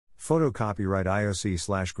Photo copyright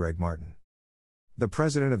IOC/Greg Martin. The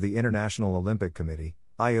President of the International Olympic Committee,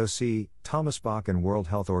 IOC, Thomas Bach, and World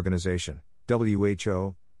Health Organization,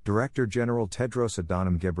 WHO, Director General Tedros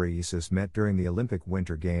Adhanom Ghebreyesus met during the Olympic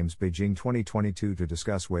Winter Games Beijing 2022 to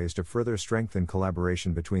discuss ways to further strengthen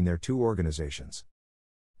collaboration between their two organizations.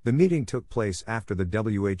 The meeting took place after the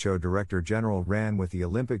WHO Director General ran with the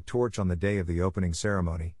Olympic torch on the day of the opening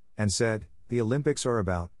ceremony, and said, "The Olympics are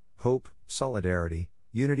about hope, solidarity,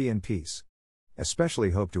 unity and peace. Especially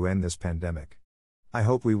hope to end this pandemic. I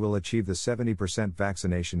hope we will achieve the 70%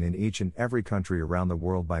 vaccination in each and every country around the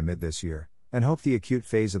world by mid this year, and hope the acute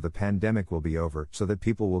phase of the pandemic will be over so that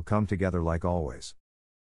people will come together like always.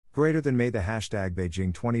 Greater than may the hashtag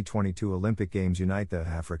Beijing 2022 Olympic Games unite the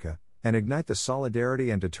Africa, and ignite the solidarity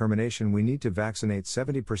and determination we need to vaccinate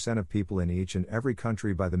 70% of people in each and every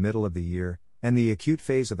country by the middle of the year, and the acute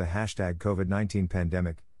phase of the hashtag COVID-19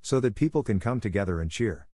 pandemic, so that people can come together and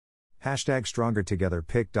cheer. Hashtag Stronger Together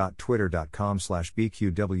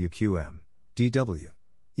pic.twitter.com/BQWQM, DW.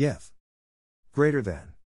 YEF. Greater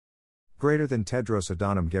than Tedros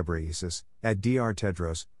Adhanom Ghebreyesus, at Dr.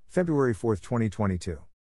 Tedros, February 4, 2022.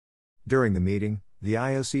 During the meeting, the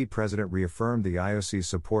IOC president reaffirmed the IOC's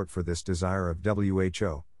support for this desire of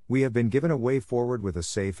WHO. We have been given a way forward with a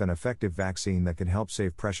safe and effective vaccine that can help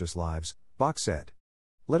save precious lives, Bach said.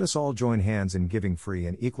 Let us all join hands in giving free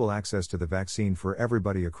and equal access to the vaccine for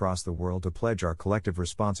everybody across the world to pledge our collective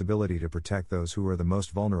responsibility to protect those who are the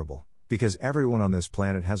most vulnerable, because everyone on this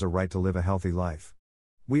planet has a right to live a healthy life.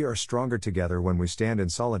 We are stronger together when we stand in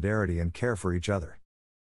solidarity and care for each other."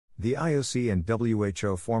 The IOC and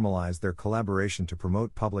WHO formalized their collaboration to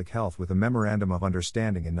promote public health with a Memorandum of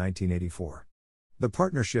Understanding in 1984. The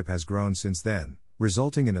partnership has grown since then,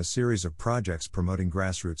 resulting in a series of projects promoting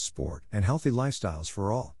grassroots sport and healthy lifestyles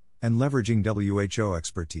for all, and leveraging WHO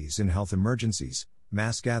expertise in health emergencies,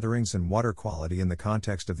 mass gatherings and water quality in the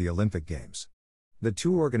context of the Olympic Games. The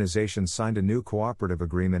two organizations signed a new cooperative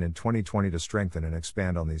agreement in 2020 to strengthen and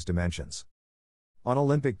expand on these dimensions. On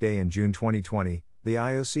Olympic Day in June 2020, the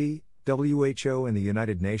IOC, WHO and the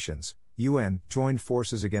United Nations, UN, joined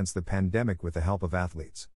forces against the pandemic with the help of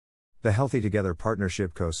athletes. The Healthy Together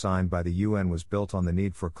partnership co-signed by the UN was built on the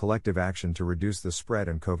need for collective action to reduce the spread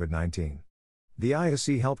of COVID-19. The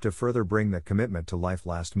IOC helped to further bring that commitment to life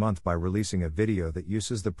last month by releasing a video that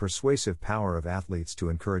uses the persuasive power of athletes to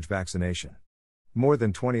encourage vaccination. More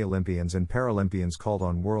than 20 Olympians and Paralympians called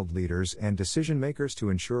on world leaders and decision-makers to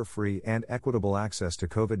ensure free and equitable access to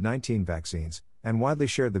COVID-19 vaccines, and widely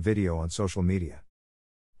shared the video on social media.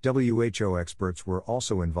 WHO experts were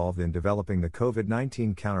also involved in developing the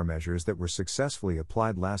COVID-19 countermeasures that were successfully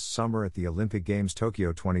applied last summer at the Olympic Games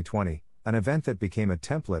Tokyo 2020, an event that became a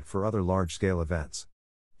template for other large-scale events.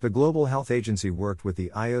 The Global Health Agency worked with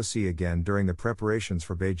the IOC again during the preparations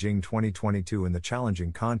for Beijing 2022 in the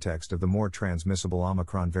challenging context of the more transmissible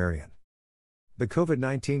Omicron variant. The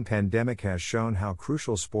COVID-19 pandemic has shown how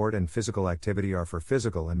crucial sport and physical activity are for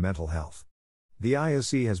physical and mental health. The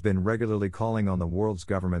IOC has been regularly calling on the world's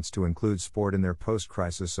governments to include sport in their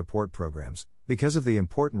post-crisis support programs, because of the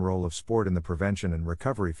important role of sport in the prevention and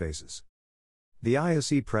recovery phases. The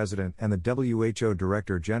IOC President and the WHO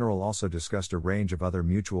Director General also discussed a range of other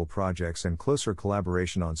mutual projects and closer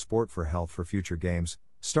collaboration on sport for health for future games,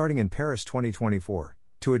 starting in Paris 2024,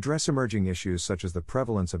 to address emerging issues such as the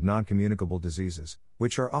prevalence of non-communicable diseases,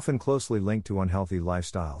 which are often closely linked to unhealthy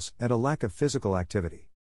lifestyles and a lack of physical activity.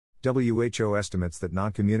 WHO estimates that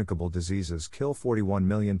non-communicable diseases kill 41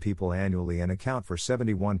 million people annually and account for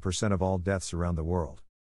 71% of all deaths around the world.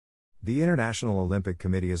 The International Olympic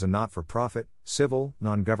Committee is a not-for-profit, civil,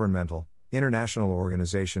 non-governmental, international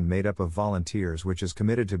organization made up of volunteers which is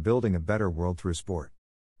committed to building a better world through sport.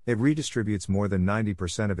 It redistributes more than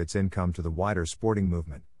 90% of its income to the wider sporting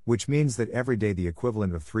movement, which means that every day the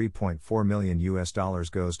equivalent of $3.4 million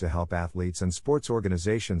goes to help athletes and sports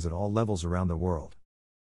organizations at all levels around the world.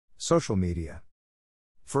 Social media.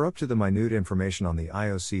 For up-to-the-minute information on the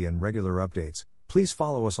IOC and regular updates, please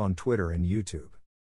follow us on Twitter and YouTube.